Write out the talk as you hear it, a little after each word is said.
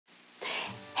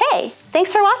Hey,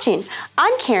 thanks for watching.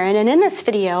 I'm Karen, and in this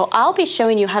video, I'll be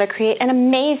showing you how to create an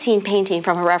amazing painting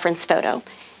from a reference photo.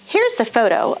 Here's the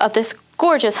photo of this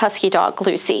gorgeous husky dog,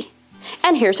 Lucy.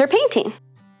 And here's her painting.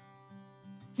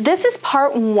 This is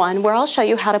part 1, where I'll show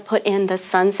you how to put in the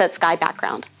sunset sky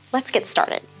background. Let's get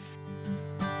started.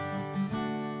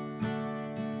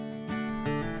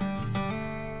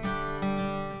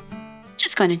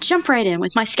 Just going to jump right in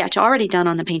with my sketch already done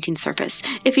on the painting surface.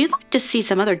 If you'd like to see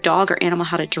some other dog or animal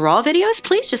how to draw videos,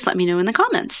 please just let me know in the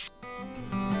comments.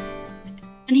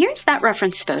 And here's that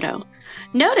reference photo.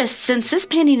 Notice, since this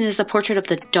painting is a portrait of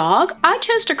the dog, I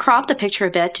chose to crop the picture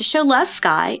a bit to show less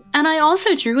sky, and I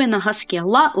also drew in the husky a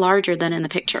lot larger than in the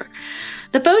picture.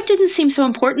 The boat didn't seem so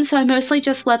important, so I mostly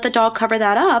just let the dog cover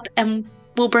that up and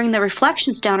will bring the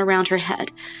reflections down around her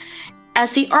head.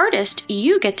 As the artist,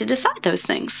 you get to decide those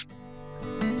things.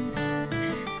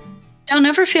 Don't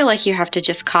ever feel like you have to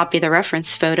just copy the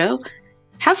reference photo.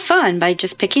 Have fun by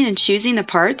just picking and choosing the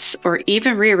parts or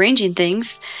even rearranging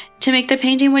things to make the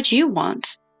painting what you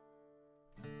want.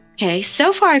 Okay,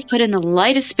 so far I've put in the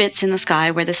lightest bits in the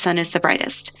sky where the sun is the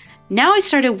brightest. Now I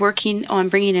started working on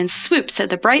bringing in swoops of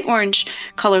the bright orange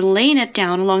color, laying it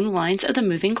down along the lines of the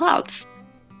moving clouds.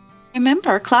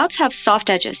 Remember, clouds have soft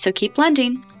edges, so keep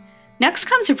blending. Next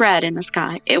comes red in the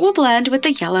sky. It will blend with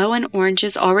the yellow and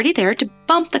oranges already there to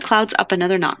bump the clouds up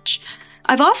another notch.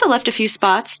 I've also left a few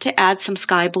spots to add some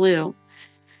sky blue.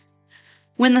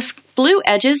 When the blue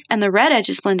edges and the red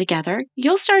edges blend together,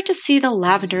 you'll start to see the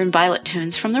lavender and violet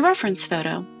tones from the reference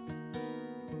photo.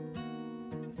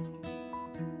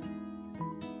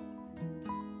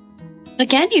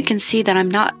 Again, you can see that I'm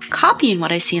not copying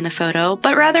what I see in the photo,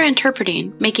 but rather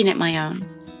interpreting, making it my own.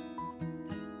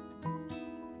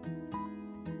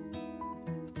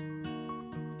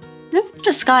 This bit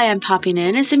of sky I'm popping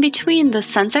in is in between the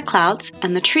sunset clouds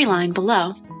and the tree line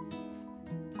below.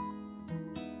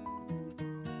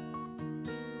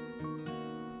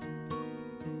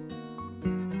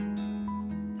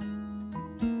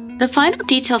 The final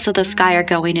details of the sky are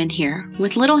going in here,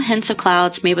 with little hints of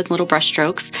clouds made with little brush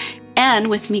strokes, and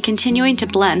with me continuing to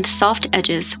blend soft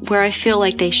edges where I feel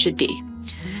like they should be.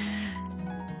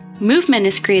 Movement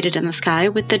is created in the sky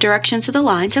with the directions of the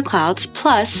lines of clouds,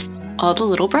 plus all the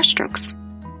little brush strokes.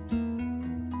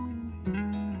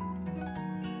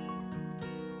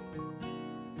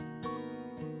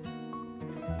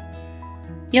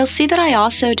 You'll see that I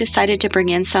also decided to bring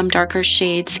in some darker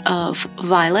shades of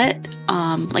violet,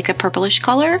 like a purplish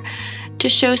color, to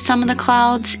show some of the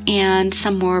clouds, and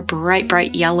some more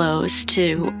bright yellows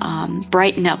to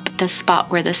brighten up the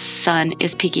spot where the sun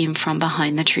is peeking from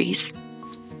behind the trees.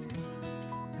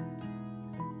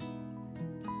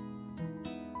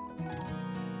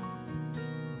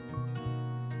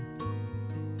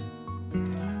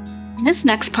 This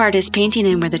next part is painting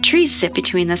in where the trees sit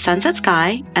between the sunset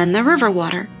sky and the river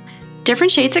water.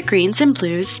 Different shades of greens and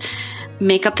blues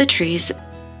make up the trees,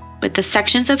 with the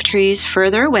sections of trees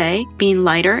further away being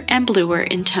lighter and bluer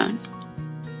in tone.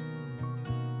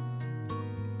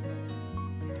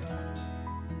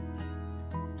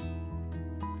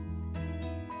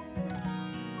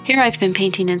 Here I've been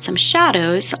painting in some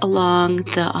shadows along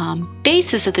the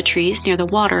bases of the trees near the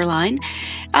water line,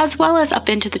 as well as up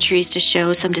into the trees to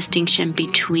show some distinction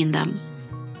between them.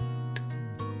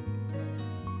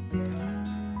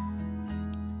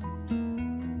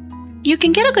 You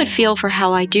can get a good feel for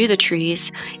how I do the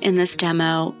trees in this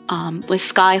demo with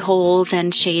sky holes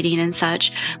and shading and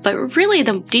such, but really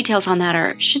the details on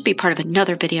that should be part of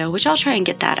another video, which I'll try and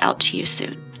get that out to you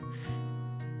soon.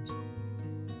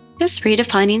 Just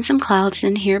redefining some clouds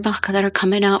in here that are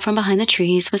coming out from behind the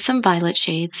trees with some violet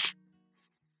shades.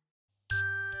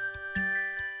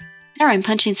 There I'm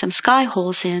punching some sky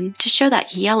holes in to show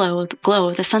that yellow glow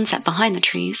of the sunset behind the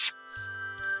trees.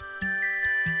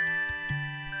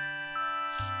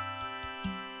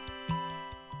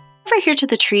 Over here to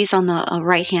the trees on the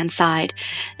right-hand side,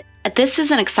 this is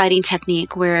an exciting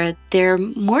technique where they're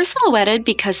more silhouetted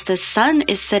because the sun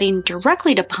is setting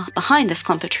directly behind this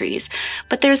clump of trees,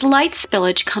 but there's light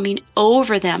spillage coming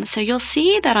over them. So you'll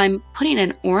see that I'm putting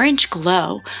an orange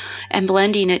glow and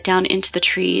blending it down into the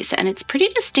trees, and it's pretty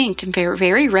distinct and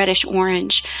very reddish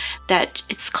orange. That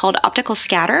it's called optical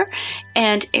scatter,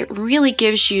 and it really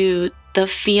gives you the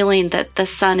feeling that the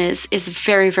sun is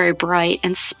very bright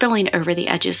and spilling over the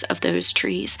edges of those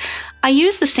trees. I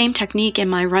use the same technique in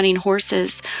my running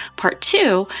horses part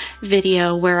 2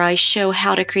 video, where I show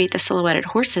how to create the silhouetted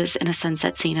horses in a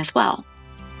sunset scene as well.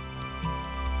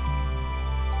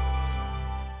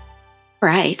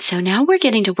 Right, so now we're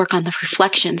getting to work on the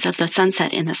reflections of the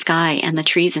sunset in the sky and the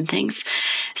trees and things.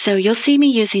 So you'll see me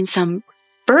using some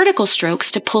vertical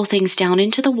strokes to pull things down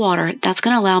into the water. That's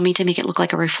going to allow me to make it look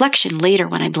like a reflection later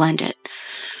when I blend it.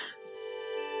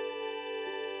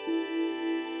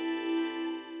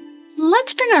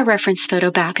 Let's bring our reference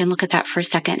photo back and look at that for a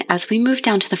second as we move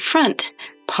down to the front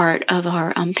part of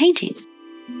our painting.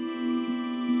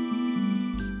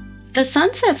 The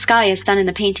sunset sky is done in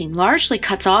the painting largely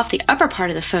cuts off the upper part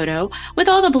of the photo with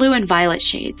all the blue and violet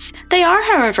shades. They are,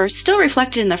 however, still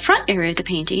reflected in the front area of the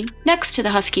painting next to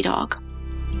the husky dog.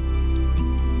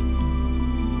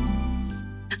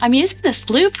 I'm using this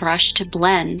blue brush to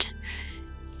blend.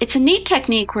 It's a neat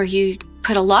technique where you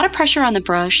put a lot of pressure on the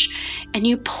brush and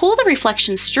you pull the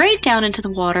reflection straight down into the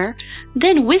water,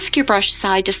 then whisk your brush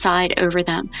side to side over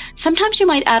them. Sometimes you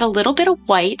might add a little bit of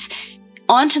white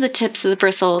onto the tips of the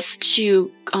bristles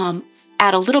to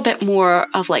add a little bit more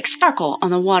of like sparkle on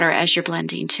the water as you're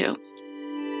blending too.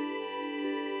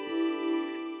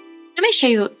 Let me show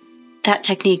you that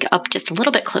technique up just a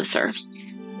little bit closer.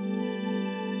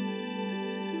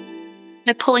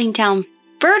 By pulling down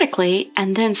vertically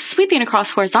and then sweeping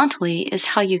across horizontally is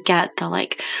how you get the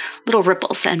like little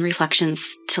ripples and reflections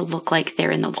to look like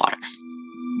they're in the water.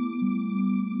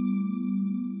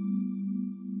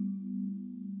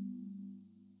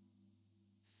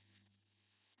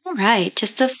 All right,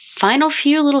 just a final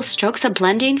few little strokes of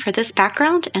blending for this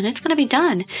background and it's going to be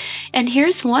done. And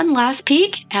here's one last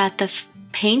peek at the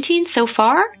painting so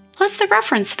far, plus the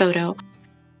reference photo.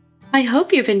 I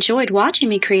hope you've enjoyed watching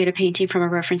me create a painting from a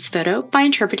reference photo by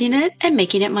interpreting it and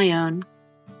making it my own.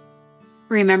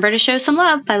 Remember to show some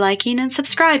love by liking and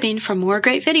subscribing for more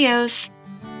great videos.